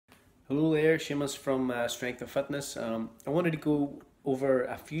Hello there, Seamus from Strength and Fitness. I wanted to go over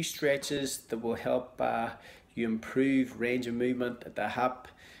a few stretches that will help you improve range of movement at the hip,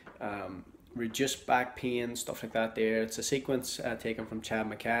 reduce back pain, stuff like that there. It's a sequence taken from Chad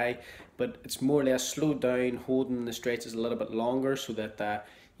Mackay, but it's more or less slowed down, holding the stretches a little bit longer so that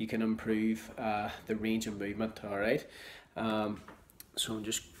you can improve the range of movement, alright? So I'm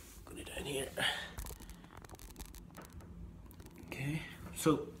just going down here. Okay,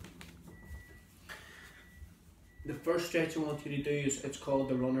 so the first stretch I want you to do is, it's called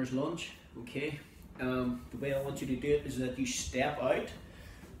the runner's lunge, okay? The way I want you to do it is that you step out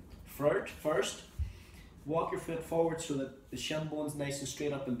first, walk your foot forward so that the shin bone's nice and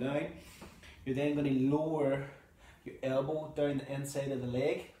straight up and down. You're then going to lower your elbow down the inside of the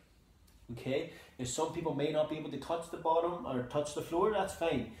leg, okay? Now some people may not be able to touch the bottom or touch the floor, that's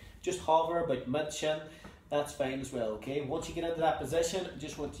fine. Just hover about mid-shin, that's fine as well, okay? Once you get into that position, I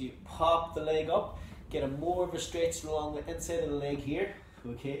just want you to pop the leg up, get a more of a stretch along the inside of the leg here,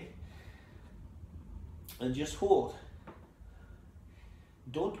 okay? And just hold.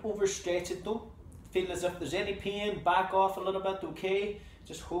 Don't overstretch it, don't feel as if there's any pain, back off a little bit, okay?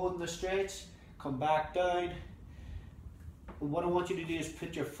 Just hold the stretch, come back down. And what I want you to do is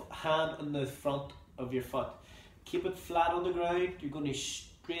put your hand on the front of your foot. Keep it flat on the ground, you're going to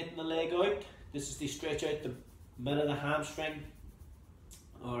straighten the leg out. This is to stretch out the mid of the hamstring,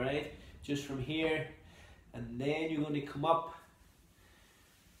 alright? Just from here. And then you're going to come up,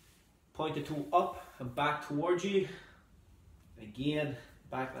 point the toe up and back towards you. Again,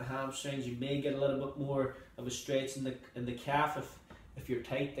 back the hamstrings. You may get a little bit more of a stretch in the calf if you're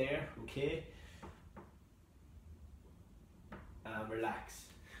tight there, okay? And relax.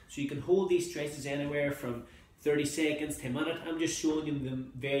 So you can hold these stretches anywhere from 30 seconds to a minute. I'm just showing you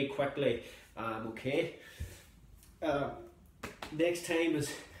them very quickly, okay? Next time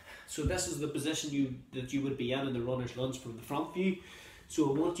is, so this is the position that you would be in the runner's lunge from the front view. So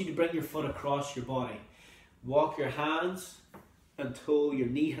I want you to bring your foot across your body. Walk your hands until your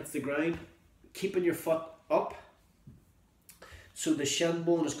knee hits the ground, keeping your foot up so the shin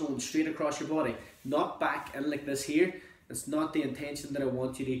bone is going straight across your body, not back in like this here. It's not the intention that I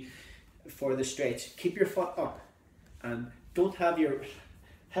want you to for the stretch. Keep your foot up and don't have your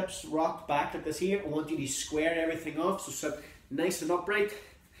hips rocked back like this here. I want you to square everything off, so sit nice and upright.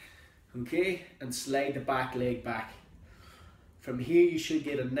 Okay, and slide the back leg back. From here you should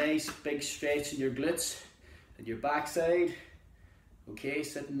get a nice big stretch in your glutes and your backside. Okay,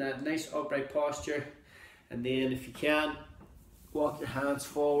 sit in that nice upright posture, and then if you can, walk your hands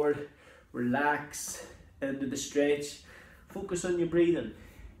forward, relax into the stretch, focus on your breathing.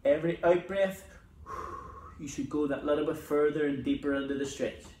 Every out breath, you should go that little bit further and deeper into the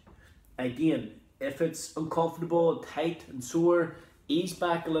stretch. Again, if it's uncomfortable, tight and sore, ease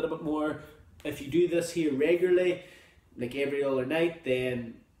back a little bit more. If you do this here regularly, like every other night,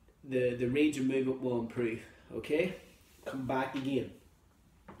 then the range of movement will improve, okay? Come back again.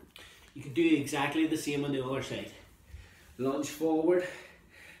 You can do exactly the same on the other side. Lunge forward.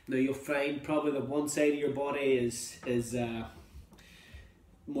 Now you'll find probably that one side of your body is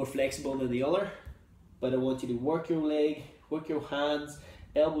more flexible than the other, but I want you to work your leg, work your hands,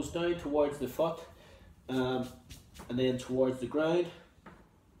 elbows down towards the foot, and then towards the ground.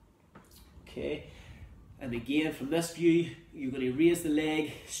 Okay, and again from this view, you're going to raise the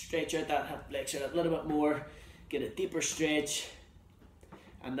leg, stretch out that hip flexor a little bit more, get a deeper stretch,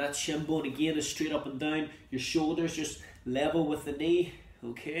 and that shin bone again is straight up and down. Your shoulders just level with the knee,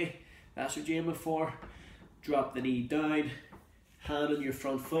 okay? That's what you're aiming for. Drop the knee down, hand on your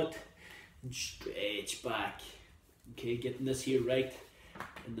front foot, and stretch back. Okay, getting this here right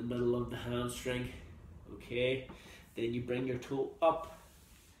in the middle of the hamstring, okay? Then you bring your toe up,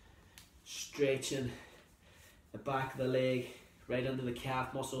 stretching the back of the leg right under the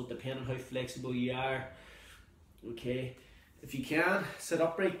calf muscle, depending on how flexible you are, okay? If you can, sit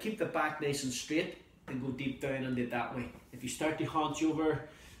upright, keep the back nice and straight, and go deep down into it that way. If you start to hunch over,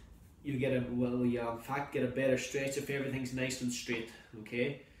 you get a, well, you in fact get a better stretch if everything's nice and straight,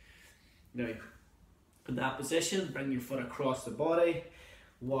 okay? Now, in that position, bring your foot across the body,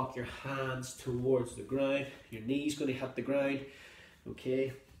 walk your hands towards the ground, your knee's going to hit the ground,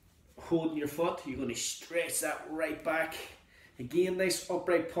 okay? Holding your foot, you're going to stretch that right back. Again, nice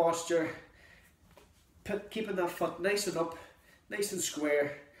upright posture, keeping that foot nice and up, nice and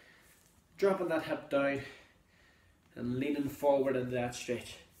square, dropping that hip down and leaning forward into that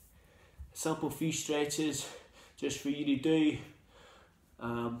stretch. A simple few stretches just for you to do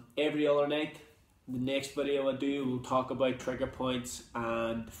every other night. The next video I do, we'll talk about trigger points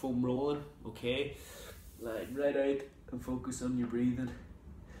and foam rolling, okay? Right out and focus on your breathing.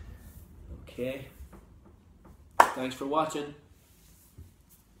 Okay. Thanks for watching.